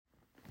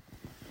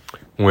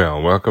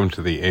Well, welcome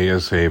to the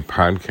ASA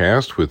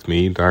podcast with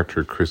me,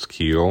 Dr. Chris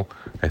Kuehl.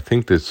 I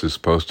think this is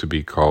supposed to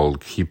be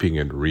called Keeping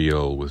It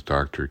Real with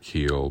Dr.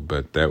 Kuehl,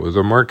 but that was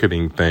a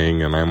marketing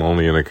thing, and I'm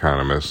only an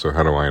economist, so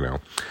how do I know?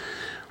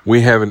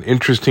 We have an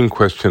interesting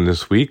question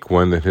this week,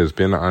 one that has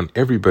been on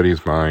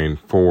everybody's mind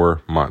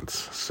for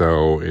months,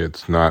 so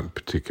it's not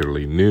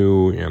particularly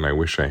new, and I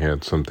wish I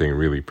had something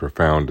really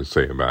profound to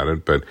say about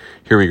it, but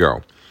here we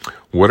go.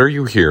 What are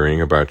you hearing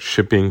about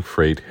shipping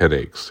freight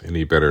headaches?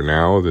 Any better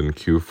now than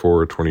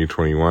Q4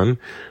 2021?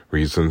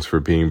 Reasons for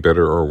being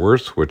better or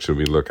worse? What should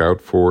we look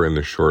out for in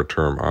the short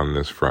term on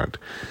this front?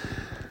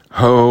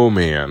 Oh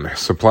man,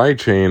 supply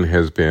chain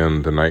has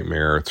been the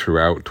nightmare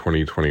throughout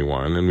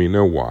 2021, and we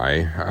know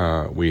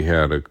why. We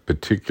had a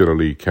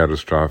particularly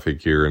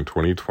catastrophic year in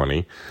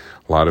 2020.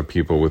 A lot of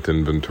people with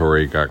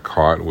inventory got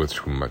caught with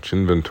too much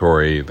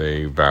inventory.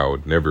 They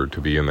vowed never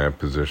to be in that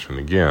position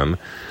again.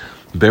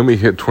 Then we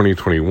hit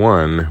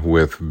 2021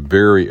 with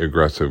very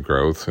aggressive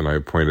growth, and I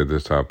pointed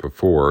this out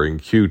before. In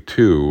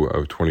Q2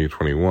 of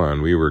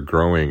 2021, we were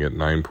growing at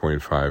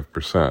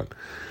 9.5%.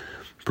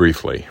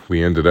 Briefly,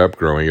 we ended up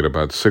growing at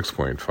about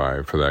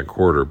 6.5 for that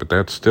quarter, but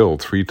that's still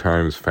 3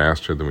 times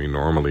faster than we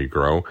normally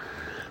grow.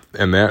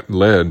 And that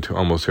led to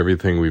almost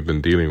everything we've been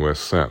dealing with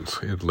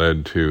since. It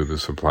led to the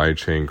supply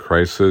chain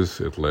crisis.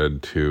 It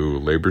led to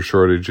labor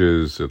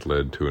shortages. It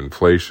led to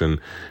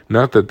inflation.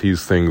 Not that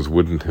these things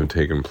wouldn't have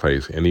taken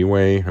place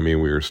anyway. I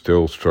mean, we are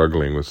still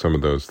struggling with some of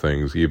those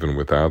things even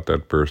without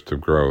that burst of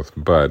growth,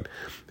 but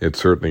it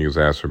certainly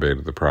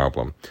exacerbated the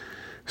problem.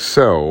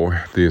 So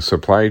the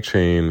supply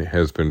chain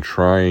has been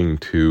trying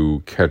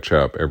to catch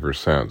up ever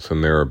since,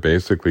 and there are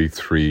basically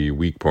 3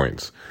 weak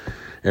points.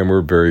 And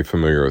we're very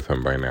familiar with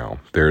them by now.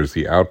 There's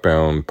the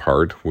outbound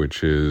part,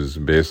 which is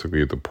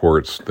basically the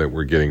ports that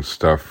we're getting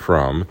stuff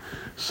from.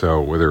 So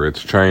whether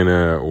it's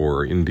China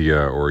or India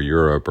or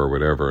Europe or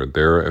whatever,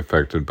 they're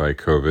affected by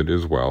COVID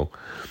as well.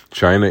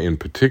 China in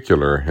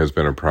particular has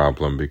been a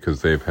problem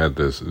because they've had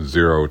this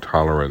zero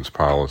tolerance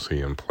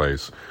policy in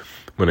place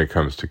when it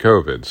comes to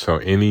COVID. So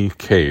any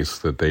case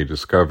that they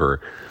discover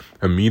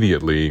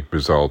immediately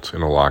results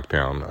in a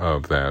lockdown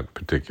of that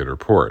particular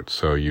port.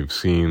 So you've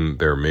seen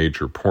their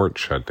major port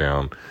shut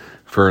down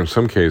for, in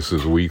some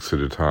cases, weeks at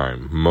a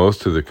time.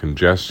 Most of the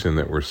congestion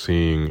that we're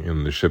seeing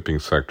in the shipping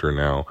sector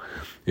now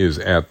is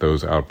at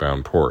those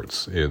outbound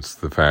ports. It's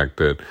the fact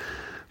that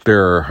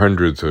there are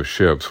hundreds of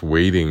ships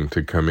waiting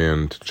to come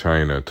in to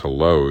China to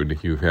load.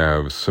 You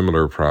have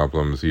similar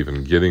problems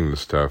even getting the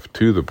stuff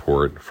to the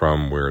port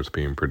from where it's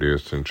being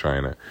produced in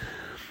China.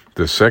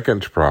 The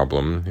second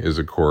problem is,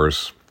 of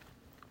course,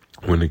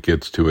 when it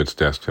gets to its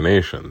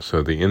destination.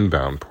 So the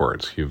inbound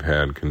ports, you've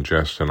had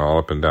congestion all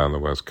up and down the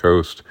West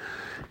Coast.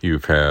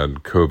 You've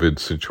had COVID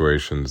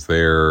situations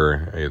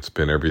there. It's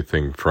been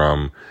everything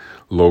from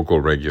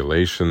local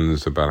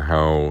regulations about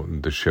how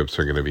the ships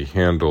are going to be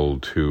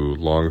handled to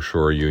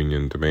longshore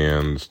union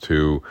demands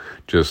to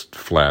just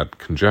flat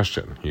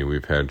congestion.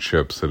 We've had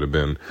ships that have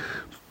been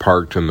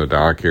parked in the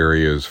dock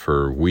areas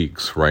for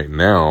weeks. Right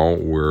now,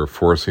 we're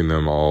forcing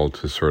them all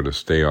to sort of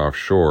stay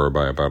offshore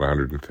by about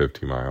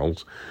 150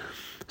 miles.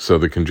 So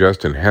the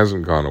congestion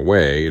hasn't gone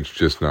away, it's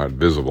just not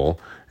visible,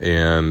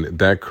 and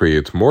that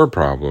creates more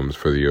problems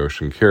for the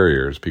ocean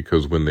carriers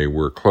because when they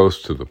were close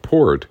to the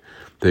port,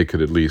 they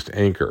could at least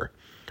anchor.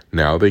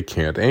 Now they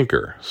can't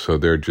anchor, so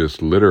they're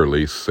just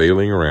literally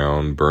sailing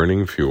around,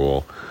 burning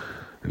fuel,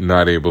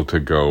 not able to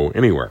go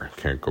anywhere.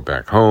 Can't go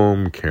back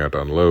home, can't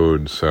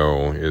unload,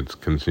 so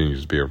it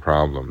continues to be a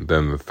problem.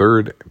 Then the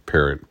third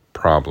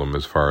problem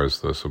as far as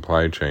the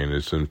supply chain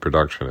is in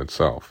production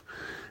itself,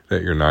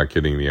 that you're not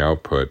getting the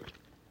output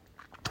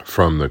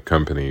from the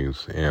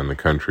companies and the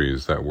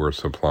countries that we're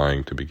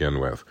supplying to begin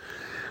with.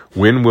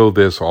 When will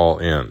this all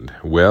end?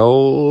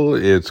 Well,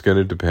 it's going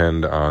to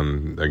depend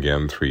on,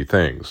 again, 3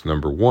 things.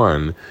 Number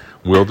 1,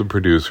 will the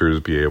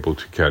producers be able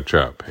to catch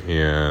up?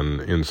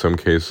 And in some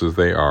cases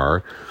they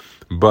are,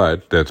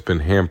 but that's been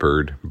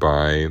hampered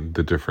by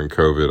the different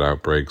COVID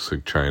outbreaks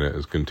that China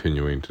is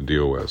continuing to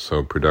deal with.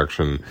 So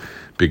production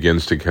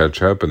begins to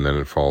catch up and then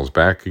it falls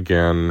back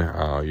again.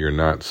 You're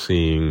not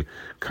seeing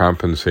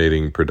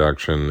compensating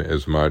production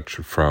as much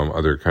from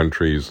other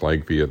countries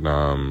like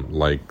Vietnam,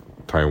 like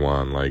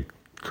Taiwan, like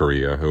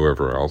Korea,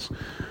 whoever else.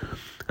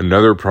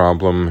 Another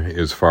problem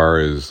as far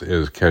as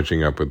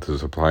catching up with the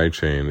supply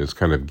chain is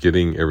kind of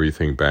getting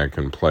everything back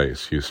in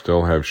place. You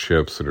still have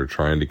ships that are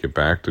trying to get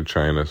back to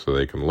China so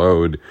they can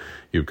load.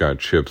 You've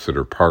got ships that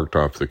are parked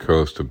off the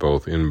coast of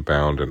both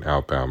inbound and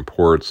outbound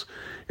ports.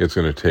 It's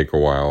going to take a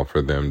while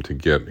for them to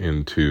get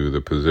into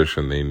the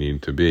position they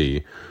need to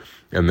be.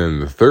 And then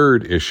the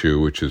third issue,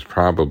 which is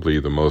probably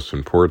the most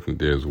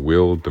important, is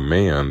will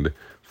demand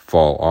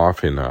fall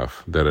off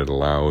enough that it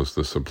allows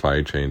the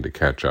supply chain to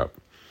catch up?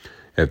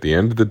 At the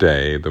end of the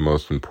day, the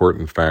most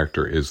important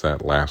factor is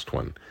that last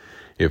one.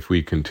 If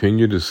we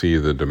continue to see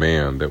the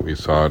demand that we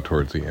saw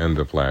towards the end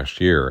of last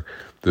year,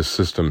 the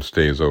system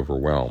stays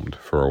overwhelmed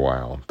for a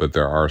while. But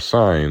there are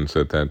signs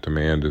that that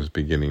demand is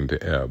beginning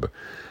to ebb.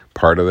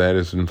 Part of that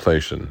is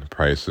inflation.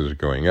 Prices are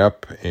going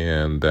up,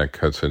 and that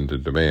cuts into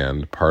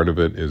demand. Part of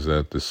it is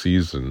that the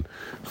season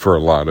for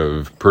a lot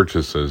of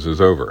purchases is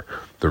over.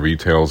 The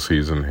retail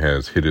season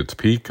has hit its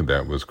peak.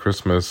 That was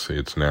Christmas.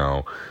 It's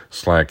now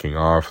slacking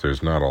off.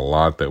 There's not a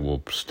lot that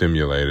will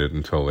stimulate it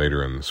until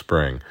later in the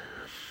spring.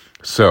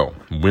 So,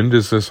 when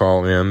does this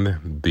all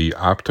end? The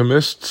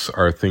optimists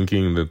are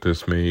thinking that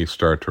this may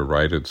start to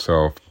right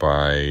itself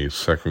by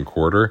second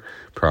quarter,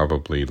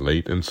 probably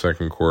late in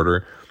second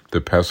quarter. The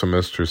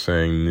pessimists are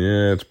saying,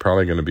 it's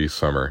probably going to be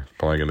summer,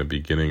 probably going to be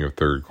beginning of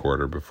third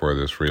quarter before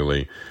this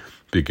really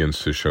begins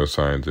to show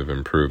signs of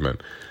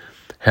improvement.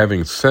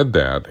 Having said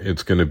that,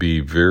 it's going to be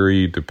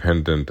very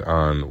dependent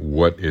on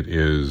what it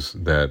is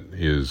that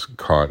is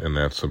caught in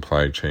that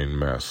supply chain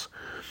mess.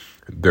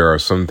 There are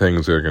some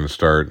things that are going to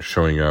start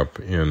showing up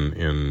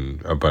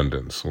in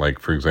abundance. Like,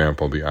 for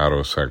example, the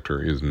auto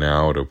sector is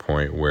now at a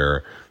point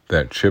where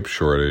that chip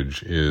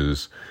shortage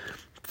is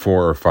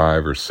 4 or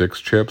 5 or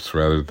 6 chips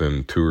rather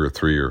than 2 or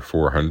 3 or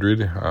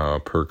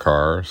 400 per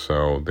car.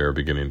 So they're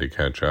beginning to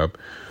catch up.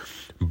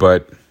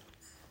 But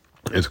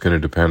it's going to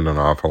depend an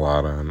awful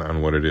lot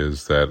on what it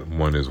is that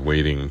one is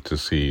waiting to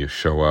see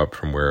show up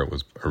from where it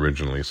was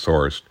originally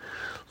sourced.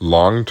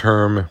 Long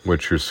term,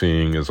 what you're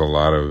seeing is a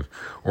lot of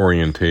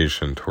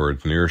orientation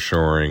towards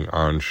nearshoring,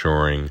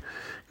 onshoring,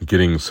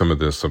 getting some of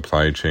the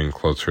supply chain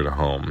closer to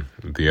home.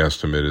 The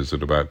estimate is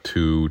that about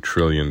 $2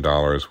 trillion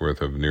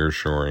worth of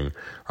nearshoring,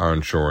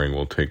 onshoring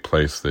will take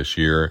place this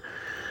year.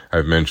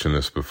 I've mentioned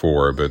this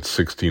before, but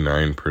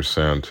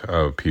 69%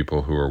 of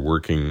people who are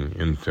working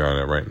in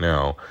China right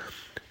now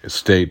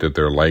state that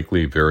they're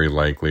likely, very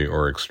likely,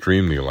 or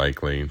extremely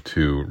likely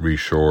to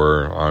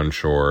reshore,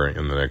 onshore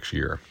in the next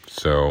year.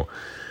 So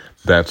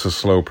that's a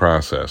slow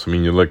process. I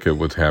mean, you look at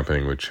what's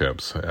happening with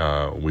chips.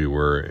 We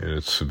were in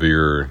a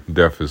severe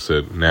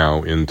deficit.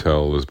 Now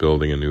Intel is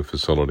building a new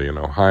facility in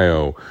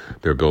Ohio.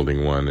 They're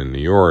building one in New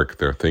York.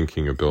 They're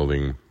thinking of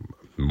building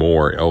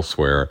more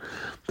elsewhere.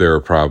 There are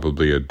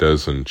probably a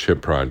dozen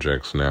chip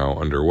projects now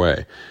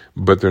underway,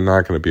 but they're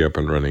not going to be up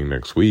and running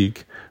next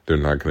week. They're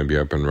not going to be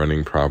up and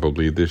running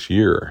probably this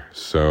year.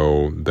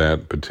 So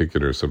that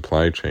particular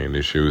supply chain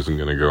issue isn't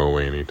going to go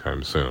away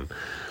anytime soon.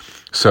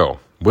 So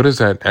what does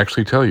that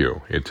actually tell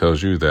you? It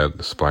tells you that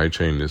the supply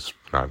chain is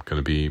not going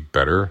to be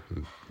better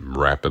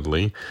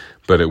rapidly,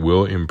 but it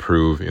will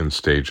improve in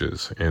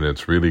stages. And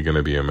it's really going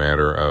to be a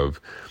matter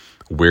of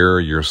where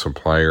your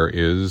supplier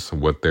is,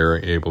 what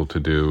they're able to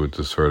do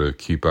to sort of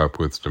keep up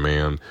with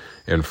demand,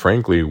 and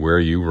frankly, where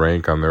you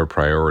rank on their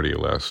priority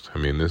list. I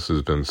mean, this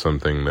has been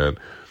something that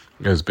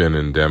has been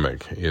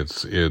endemic.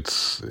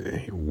 It's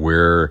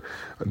where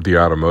the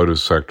automotive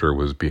sector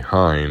was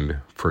behind,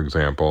 for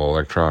example,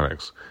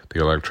 electronics. The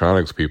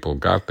electronics people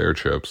got their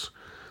chips.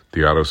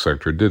 The auto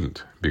sector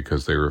didn't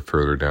because they were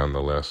further down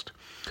the list.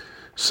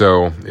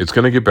 So it's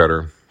going to get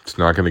better. It's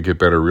not going to get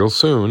better real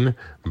soon,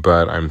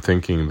 but I'm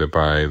thinking that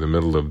by the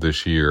middle of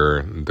this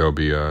year, there'll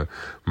be a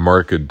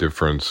marked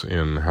difference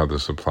in how the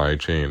supply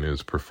chain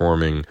is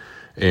performing,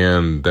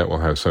 and that will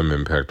have some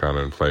impact on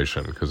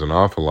inflation, because an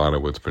awful lot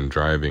of what's been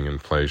driving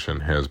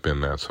inflation has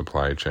been that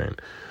supply chain.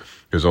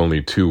 There's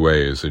only 2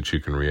 ways that you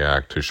can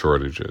react to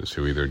shortages.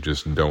 You either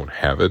just don't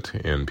have it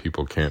and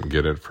people can't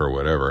get it for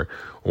whatever,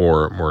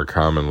 or more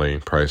commonly,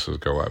 prices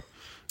go up.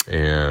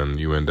 And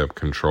you end up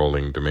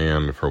controlling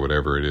demand for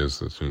whatever it is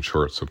that's in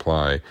short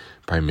supply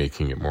by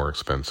making it more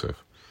expensive.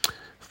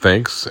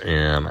 Thanks,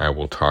 and I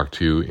will talk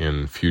to you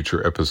in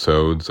future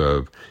episodes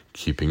of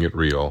Keeping It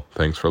Real.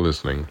 Thanks for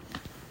listening.